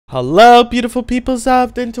Hello, beautiful peoples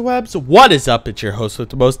of the interwebs. What is up? It's your host with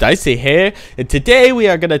the most, Icy here, and today we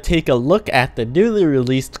are going to take a look at the newly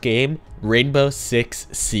released game, Rainbow Six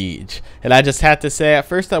Siege. And I just had to say, at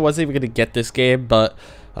first I wasn't even going to get this game, but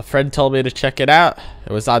a friend told me to check it out.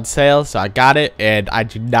 It was on sale, so I got it, and I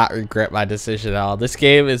do not regret my decision at all. This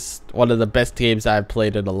game is one of the best games I've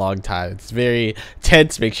played in a long time. It's very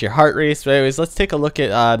tense, makes your heart race. But anyways, let's take a look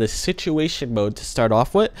at the situation mode to start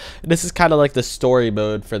off with. And this is kind of like the story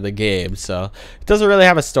mode for the game. So it doesn't really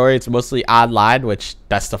have a story. It's mostly online, which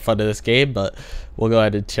that's the fun of this game. But we'll go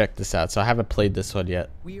ahead and check this out. So I haven't played this one yet.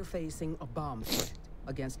 We are facing a bomb threat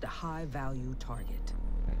against a high-value target.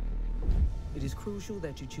 It is crucial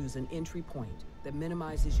that you choose an entry point that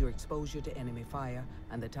minimizes your exposure to enemy fire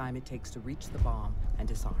and the time it takes to reach the bomb and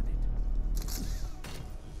disarm it.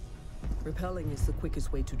 Repelling is the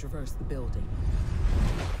quickest way to traverse the building,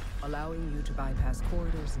 allowing you to bypass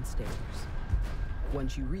corridors and stairs.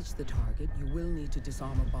 Once you reach the target, you will need to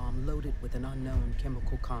disarm a bomb loaded with an unknown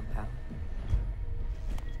chemical compound.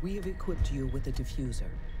 We have equipped you with a diffuser.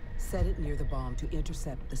 Set it near the bomb to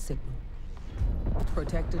intercept the signal.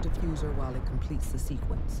 Protect the diffuser while it completes the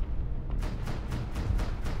sequence.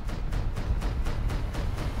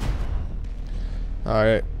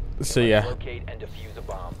 Alright, so yeah. Locate and defuse a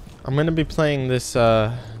bomb. I'm gonna be playing this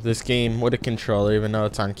this game with a controller, even though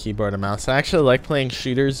it's on keyboard and mouse. I actually like playing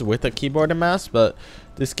shooters with a keyboard and mouse, but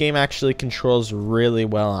this game actually controls really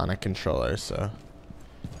well on a controller. So,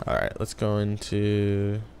 all right, let's go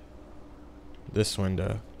into this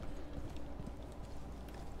window.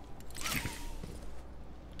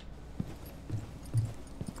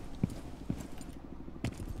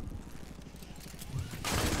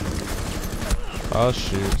 Oh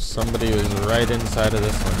shoot, somebody was right inside of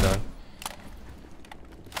this window.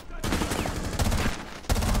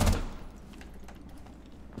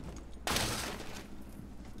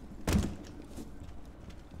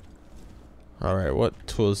 Alright, what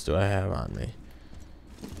tools do I have on me?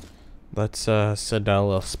 Let's send out a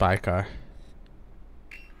little spy car.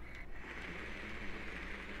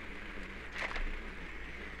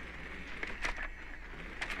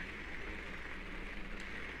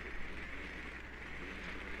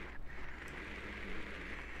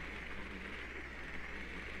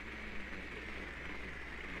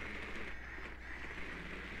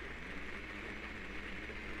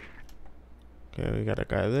 Okay, we got a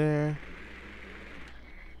guy there.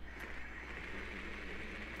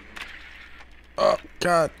 Oh,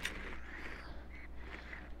 God.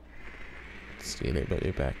 See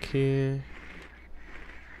anybody back here?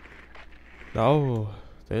 Oh,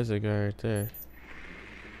 there's a guy right there.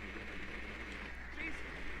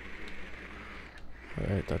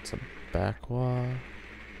 Alright, that's a back wall.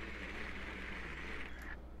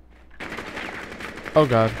 Oh,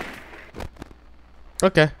 God.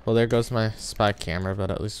 Okay, well there goes my spy camera, but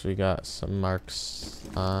at least we got some marks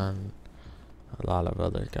on a lot of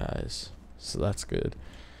other guys, so that's good.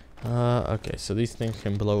 Okay, so these things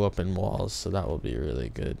can blow up in walls, so that will be really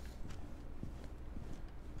good.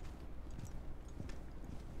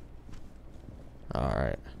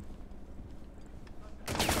 Alright.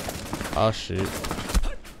 Oh shoot.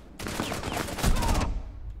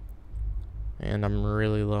 And I'm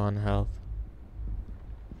really low on health.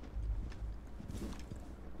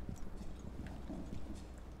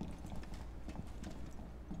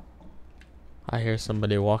 I hear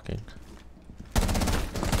somebody walking.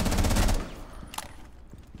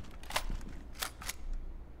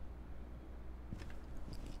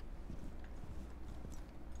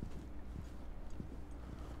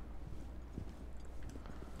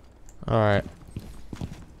 All right.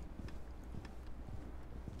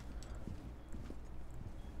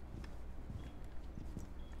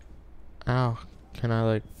 Ow, can I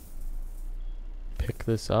like pick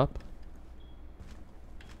this up?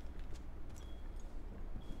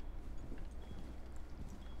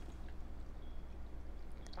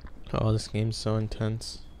 Oh, this game's so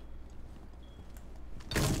intense.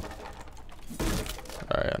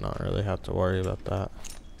 Alright, I don't really have to worry about that.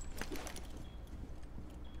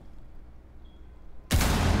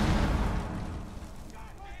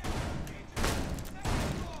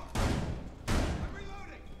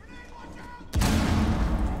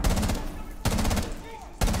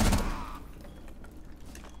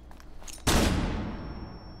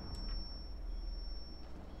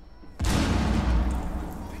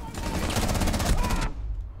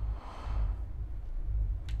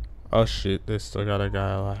 Oh shoot, they still got a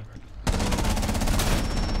guy alive.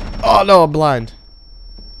 Oh no, I'm blind.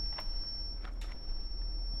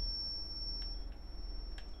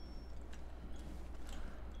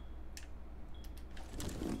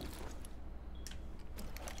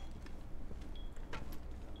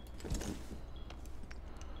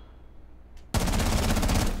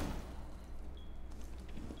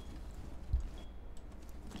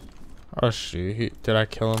 Oh shoot, did I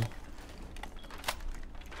kill him?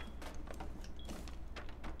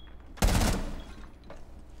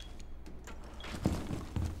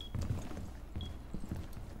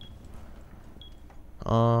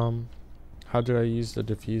 How do I use the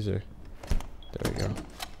diffuser? There we go.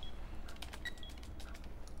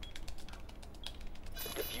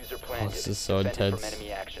 Oh, this is so intense.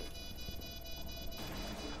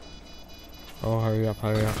 Oh, hurry up,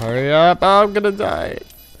 hurry up, hurry up. Oh, I'm gonna die.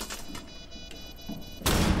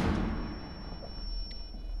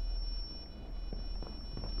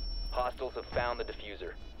 Hostiles have found the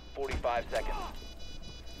diffuser. 45 seconds.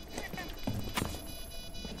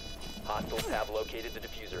 Hostiles have located the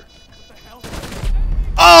diffuser.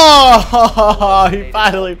 Oh, he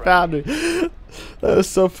finally found me. That was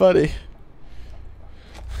so funny.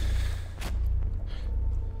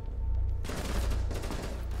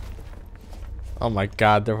 Oh my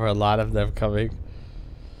god, there were a lot of them coming.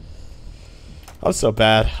 I'm so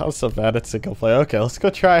bad. I'm so bad at single player. Okay, let's go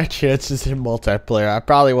try our chances in multiplayer. I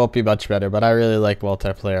probably won't be much better, but I really like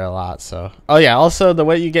multiplayer a lot, so. Oh yeah, also the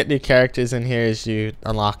way you get new characters in here is you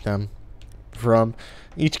unlock them from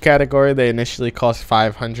each category. They initially cost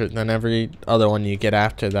 500, and then every other one you get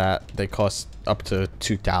after that, they cost up to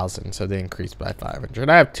 2,000, so they increase by 500.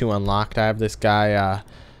 I have 2 unlocked. I have this guy,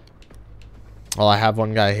 well, I have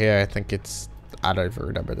one guy here. I think it's, I don't even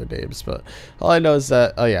remember the names, but all I know is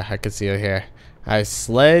that, oh yeah, I can see it here. I have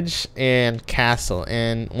Sledge and Castle,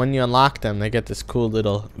 and when you unlock them, they get this cool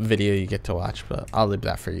little video you get to watch, but I'll leave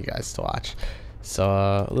that for you guys to watch.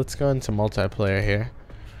 So let's go into multiplayer here.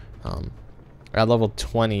 At level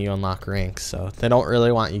 20, you unlock ranks, so they don't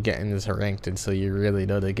really want you getting this ranked until you really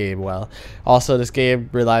know the game well. Also, this game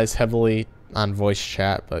relies heavily on voice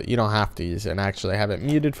chat, but you don't have to use it. And actually, I have it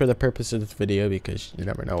muted for the purpose of this video because you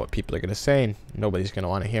never know what people are going to say, and nobody's going to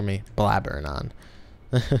want to hear me blabbering on.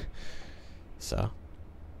 So,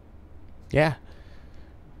 yeah.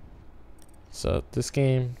 So, this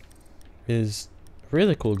game is a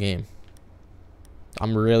really cool game.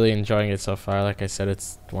 I'm really enjoying it so far. Like I said,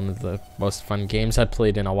 it's one of the most fun games I've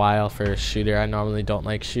played in a while for a shooter. I normally don't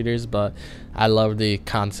like shooters, but I love the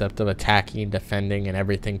concept of attacking, defending, and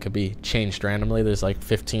everything could be changed randomly. There's like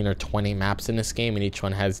 15 or 20 maps in this game, and each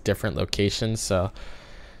one has different locations. So,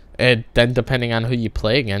 and then depending on who you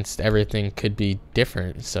play against, everything could be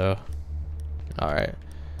different. So, all right.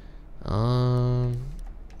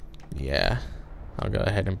 Yeah, I'll go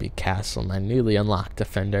ahead and be Castle, my newly unlocked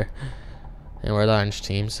defender. And we're the orange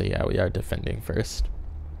team, so yeah, we are defending first.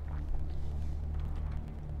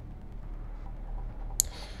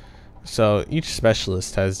 So each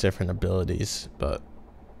specialist has different abilities, but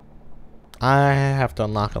I have to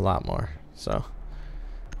unlock a lot more. So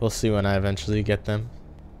we'll see when I eventually get them.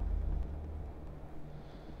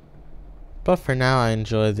 But for now, I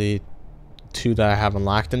enjoy the 2 that I have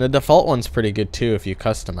unlocked. And the default one's pretty good too if you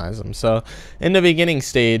customize them. So in the beginning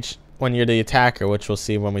stage, when you're the attacker, which we'll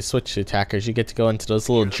see when we switch to attackers, you get to go into those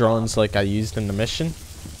little drones like I used in the mission.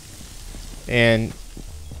 And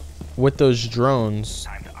with those drones,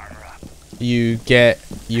 you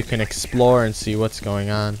can explore and see what's going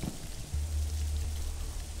on.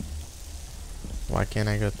 Why can't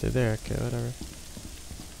I go through there? Okay, whatever.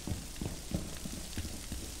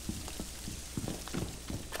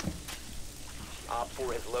 Op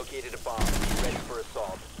 4 has located a bomb. Be ready for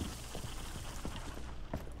assault.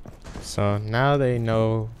 So now they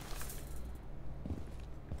know.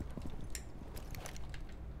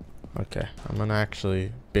 Okay, I'm gonna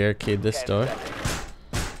actually barricade this door.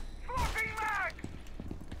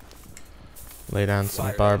 Lay down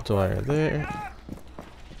some barbed wire there.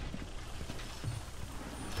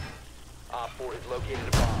 Op 4 has located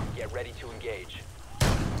a bomb. Get ready to engage.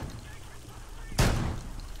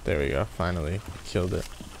 There we go, finally killed it.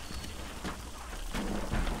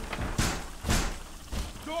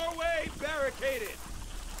 Barricaded.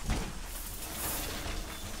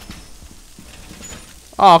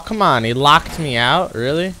 Oh, come on. He locked me out?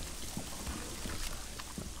 Really?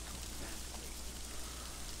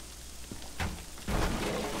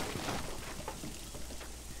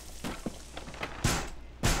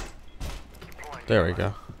 There we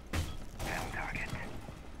go.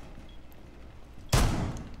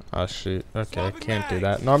 Oh, shoot. Okay, I can't do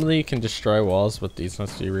that. Normally you can destroy walls, but these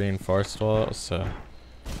must be reinforced walls, so...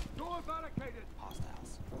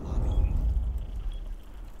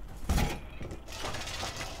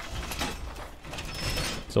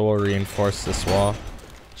 So we'll reinforce this wall,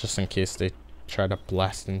 just in case they try to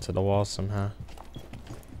blast into the wall somehow.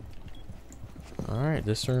 Alright,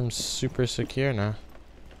 this room's super secure now.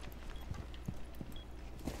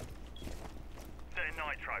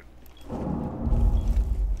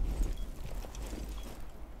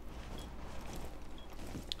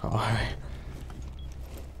 Alright.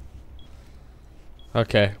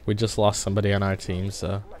 Okay, we just lost somebody on our team,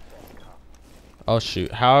 so. Oh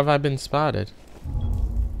shoot, how have I been spotted?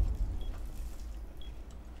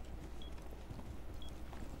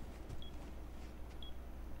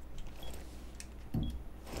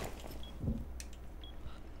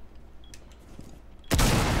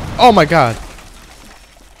 Oh my god.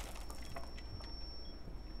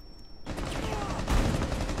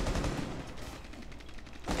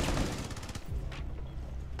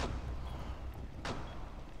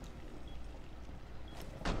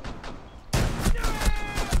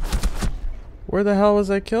 Where the hell was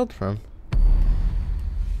I killed from?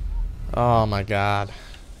 Oh my god.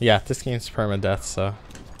 Yeah, this game's permadeath, so.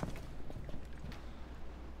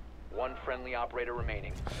 One friendly operator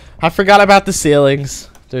remaining. I forgot about the ceilings.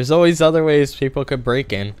 There's always other ways people could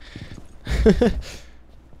break in.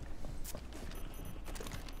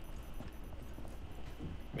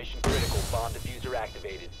 Mission critical. Bomb diffuser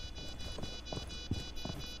activated.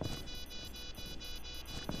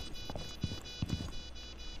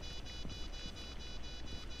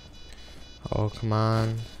 Oh, come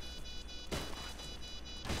on.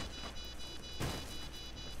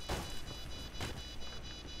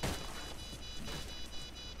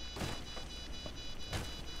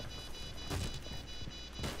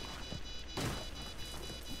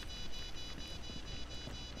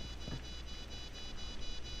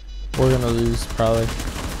 We're gonna lose, probably.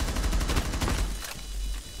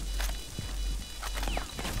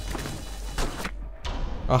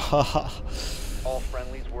 All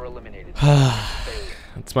friendlies were eliminated.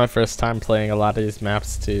 It's my first time playing a lot of these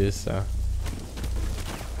maps too, so.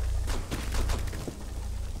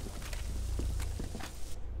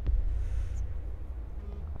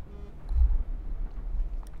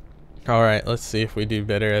 Alright, let's see if we do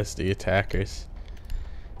better as the attackers.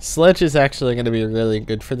 Sledge is actually going to be really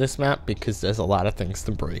good for this map because there's a lot of things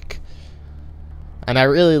to break. And I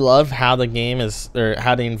really love how the game is, or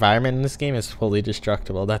how the environment in this game is fully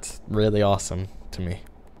destructible. That's really awesome to me.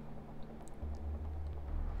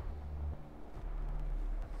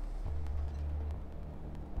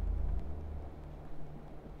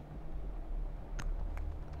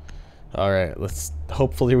 Alright,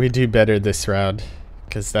 hopefully we do better this round.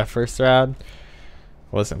 Because that first round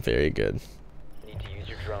wasn't very good. Need to use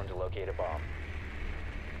your drone to locate a bomb.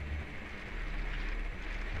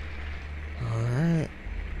 Alright.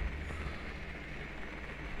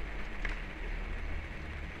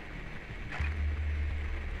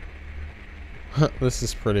 This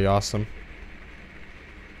is pretty awesome.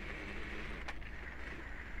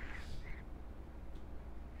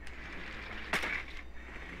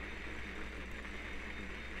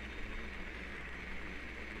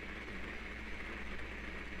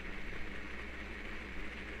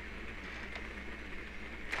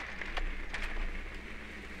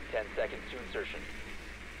 Seconds to insertion.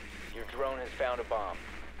 Your drone has found a bomb.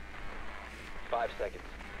 5 seconds.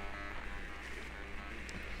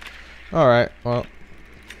 Alright, well.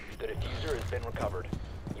 The diffuser has been recovered.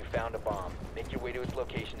 You found a bomb. Make your way to its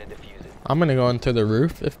location and defuse it. I'm gonna go into the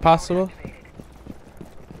roof if possible.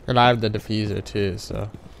 And I have the diffuser too, so.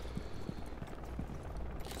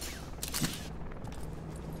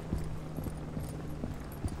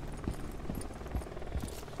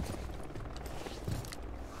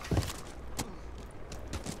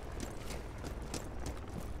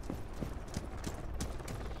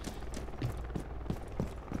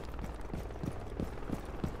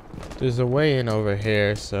 There's a way in over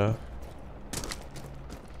here, so.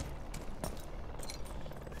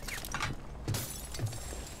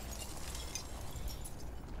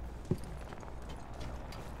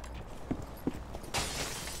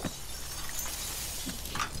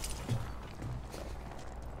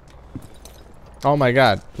 Oh my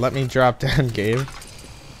god, let me drop down, Gabe.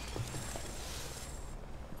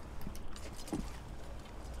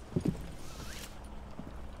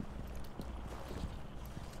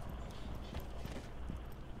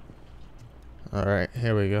 Alright,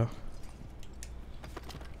 here we go.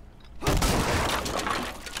 The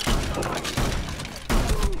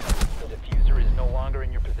diffuser is no longer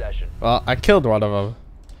in your possession. Well, I killed one of them.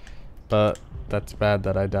 But that's bad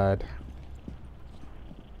that I died.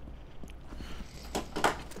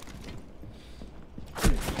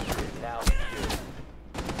 Now secure.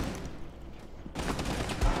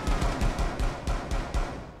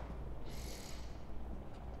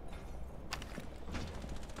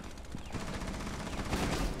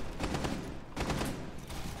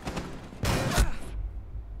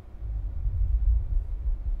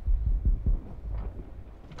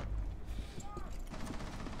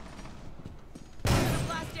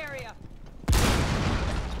 Last area.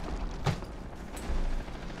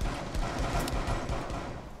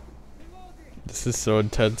 This is so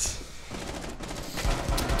intense.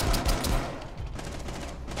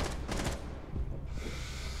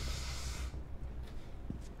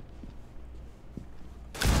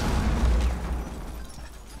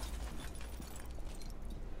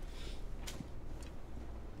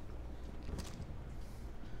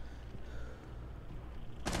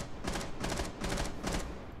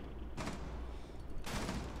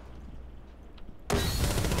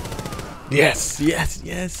 Yes, yes,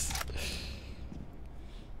 yes.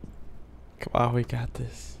 Come on, we got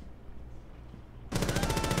this.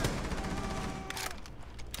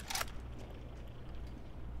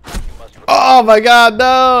 Oh my god,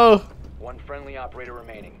 no! One friendly operator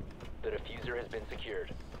remaining. The diffuser has been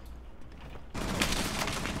secured.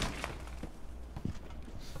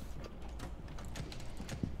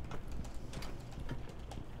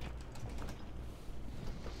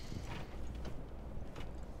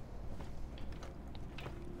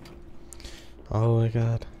 Oh my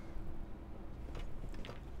god.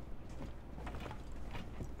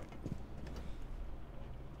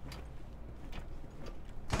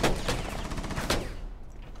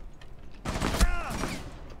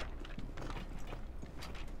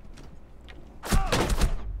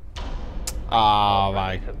 Oh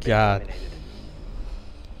my god.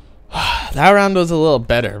 That round was a little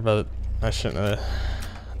better, but I shouldn't have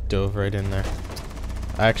dove right in there.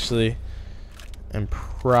 Actually, I'm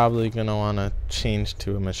probably gonna want to change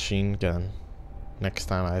to a machine gun next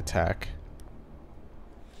time I attack.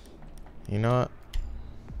 You know what?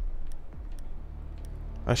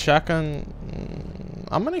 A shotgun.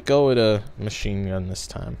 I'm gonna go with a machine gun this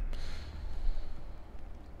time.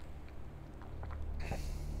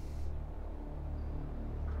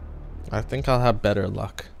 I think I'll have better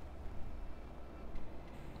luck.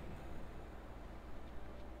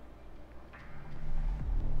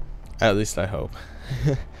 At least I hope.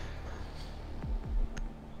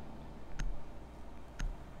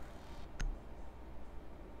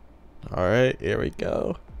 Alright, here we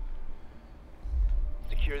go.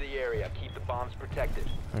 Secure the area. Keep the bombs protected.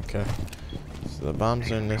 Okay. So the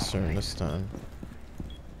bombs are in this room this time.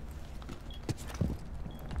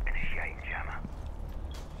 Initiating jammer.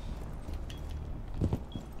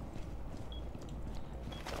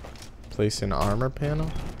 Place an armor panel.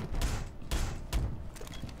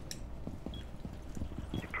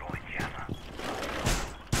 Deploying jammer.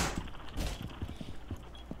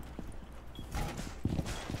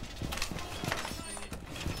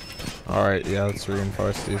 Alright, yeah, let's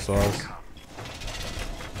reinforce these walls.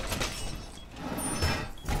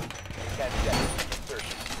 10 seconds.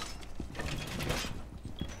 Insertion.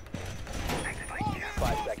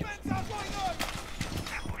 5 seconds.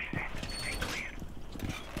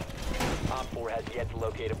 Op 4 has yet to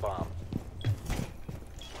locate a bomb.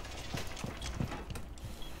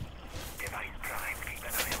 Device prime. Keep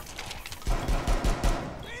an eye on.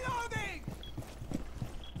 Reloading!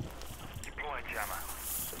 Deploying jammer.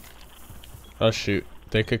 Oh shoot,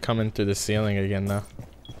 they could come in through the ceiling again though.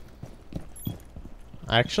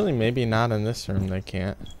 Actually, maybe not in this room, they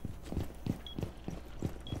can't.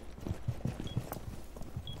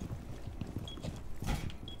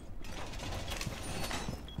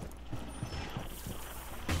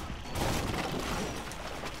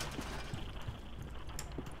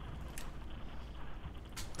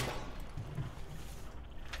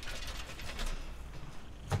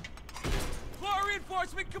 Floor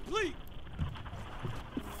reinforcement complete!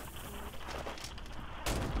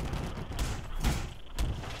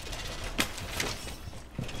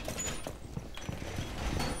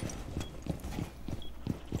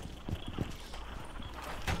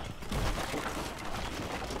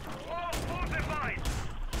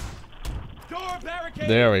 Door barricade!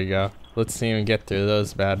 There we go. Let's see him get through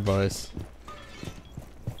those bad boys.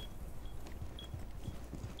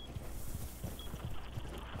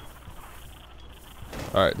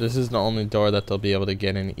 Alright, this is the only door that they'll be able to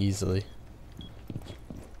get in easily.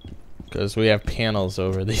 Because we have panels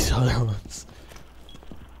over these other ones.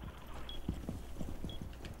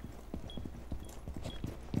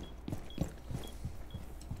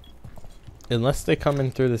 Unless they come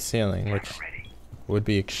in through the ceiling, which would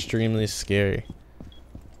be extremely scary.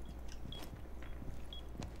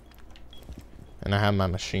 And I have my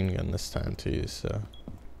machine gun this time too, so.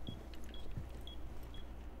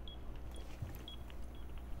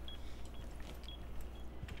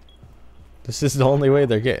 This is the only way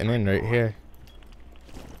they're getting in right here.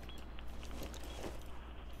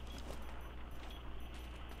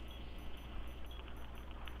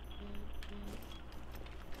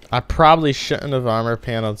 I probably shouldn't have armor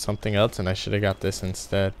paneled something else, and I should have got this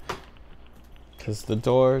instead. Because the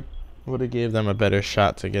door would have gave them a better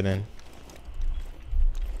shot to get in.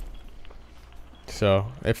 So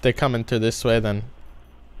if they come into this way, then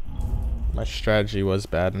my strategy was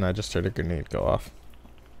bad and I just heard a grenade go off.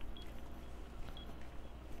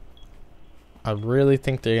 I really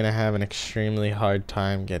think they're gonna have an extremely hard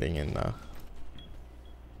time getting in though.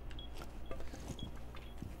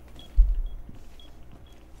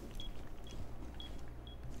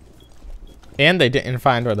 And they didn't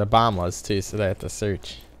find where the bomb was too, so they had to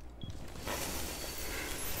search.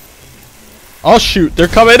 Oh shoot, they're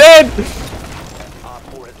coming in! Op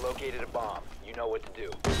 4 has located a bomb. You know what to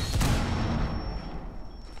do.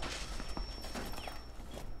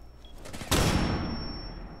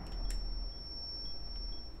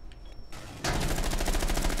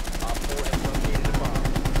 Op 4 has located a bomb.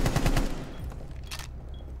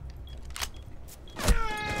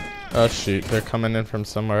 Oh shoot, they're coming in from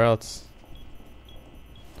somewhere else.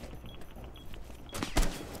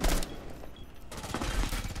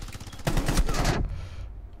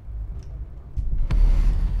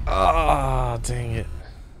 Oh, dang it.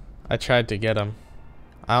 I tried to get him.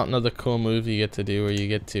 I don't know the cool move you get to do where you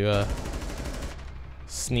get to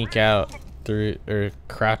sneak out through or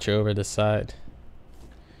crouch over the side.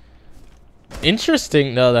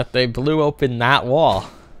 Interesting though that they blew open that wall.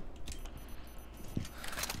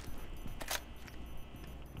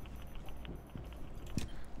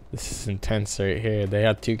 This is intense right here. They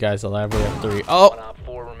had 2 guys alive, we have 3. Oh! One Op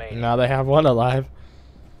 4 remaining. Now they have 1 alive.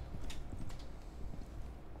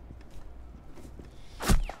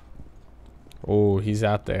 Oh, he's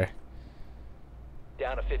out there.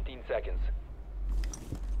 Down to 15 seconds.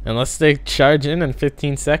 Unless they charge in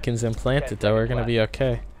 15 seconds and plant it, though, we're gonna be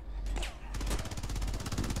okay.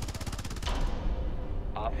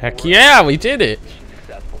 Op Heck 4 yeah, we did it!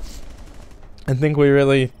 successful. I think we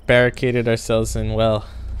really barricaded ourselves in well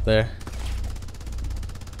there.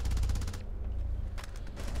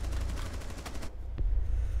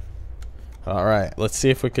 Alright, let's see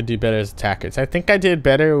if we could do better as attackers. I think I did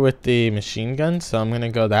better with the machine gun, so I'm gonna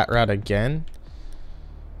go that route again.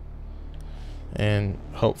 And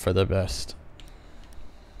hope for the best.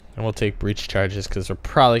 And we'll take breach charges because we're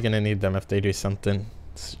probably gonna need them if they do something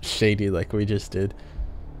shady like we just did.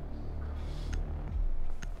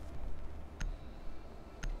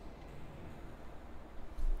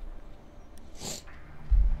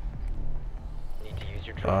 Need to use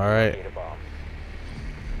your drone All to right. locate a bomb.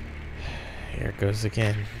 Here it goes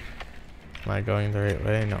again. Am I going the right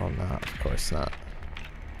way? No, I'm not. Of course not.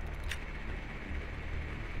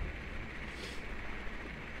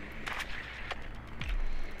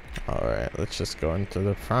 Alright, let's just go into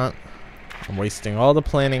the front. I'm wasting all the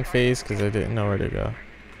planning phase because I didn't know where to go.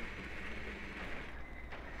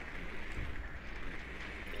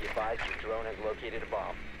 Be advised your drone has located a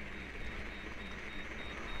bomb.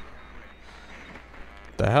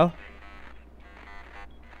 The hell?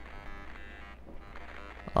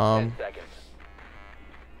 10 seconds.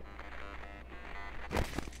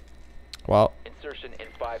 Well, Insertion in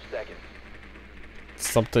 5 seconds.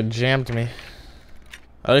 something jammed me.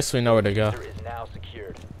 At least we know where to go. User is now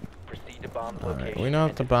secured. Proceed to bomb's Alright, location we know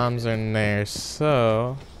and that the defuse bombs it. are in there,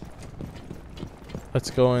 so let's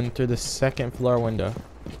go in through the 2nd floor window.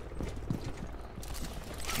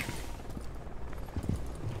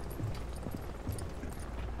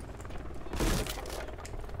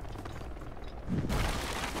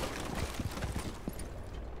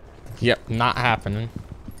 Yep, not happening.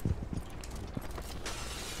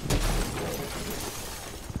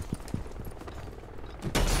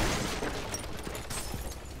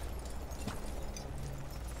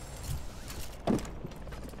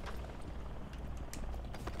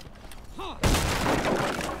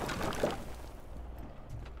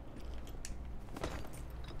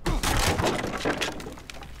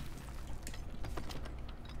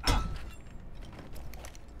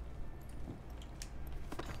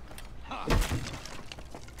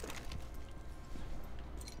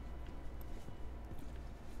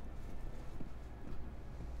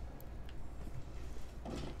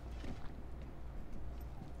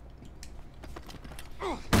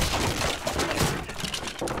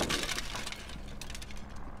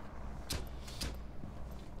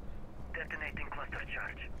 Detonating cluster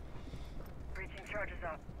charge. Breaching charges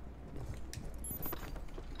up.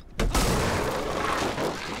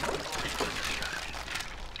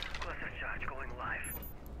 Cluster charge going live.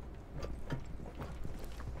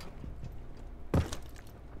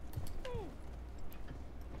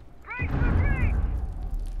 Brace for breach!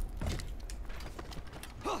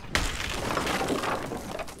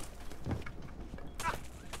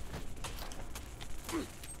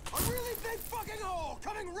 A really big fucking hole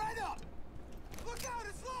coming right up! Look out,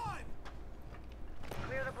 it's live!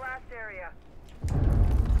 Clear the blast area.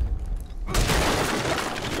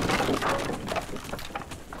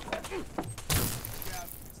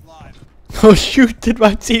 It's live. Oh shoot, did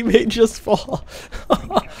my teammate just fall?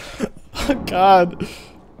 Oh god.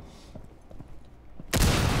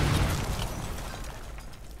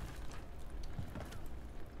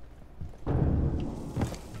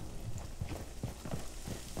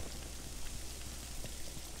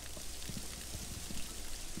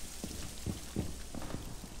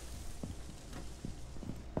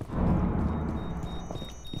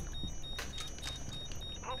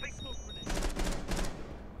 Popping smoke grenade.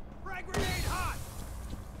 Frag grenade hot!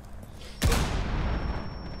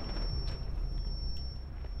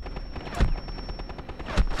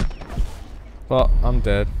 Well, I'm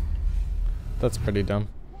dead. That's pretty dumb.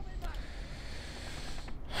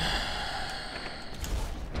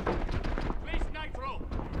 Place nitro!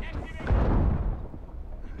 Activate!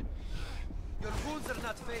 Your wounds are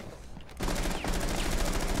not fatal.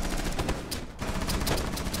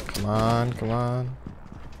 Come on, come on.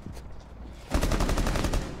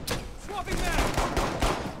 Swapping mag!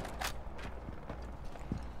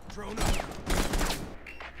 Drone up.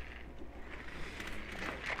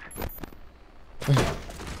 Reloading!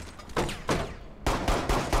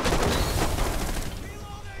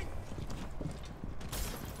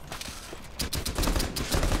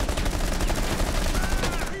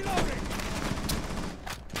 Reloading!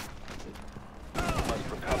 Must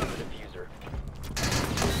recover the diffuser.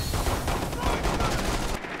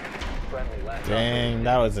 Friendly last Dang,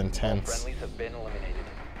 that was All intense. friendlies have been eliminated.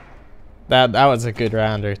 That was a good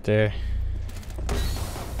round right there.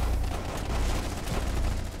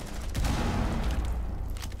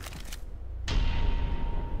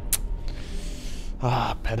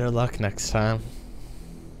 Ah, better luck next time.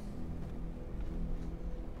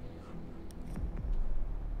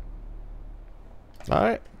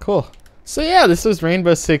 Alright, cool. So yeah, this was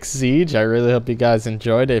Rainbow Six Siege. I really hope you guys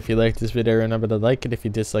enjoyed it. If you liked this video, remember to like it. If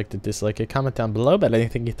you disliked it, dislike it. Comment down below about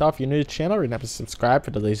anything you thought. If you're new to the channel, remember to subscribe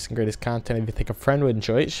for the latest and greatest content. If you think a friend would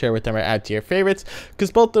enjoy it, share with them or add to your favorites, because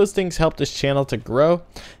both those things help this channel to grow,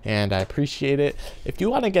 and I appreciate it. If you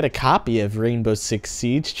want to get a copy of Rainbow Six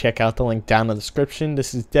Siege, check out the link down in the description.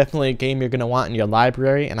 This is definitely a game you're going to want in your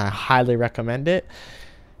library, and I highly recommend it.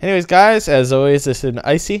 Anyways, guys, as always, this is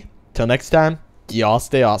Icy. Till next time, y'all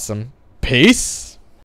stay awesome. Peace.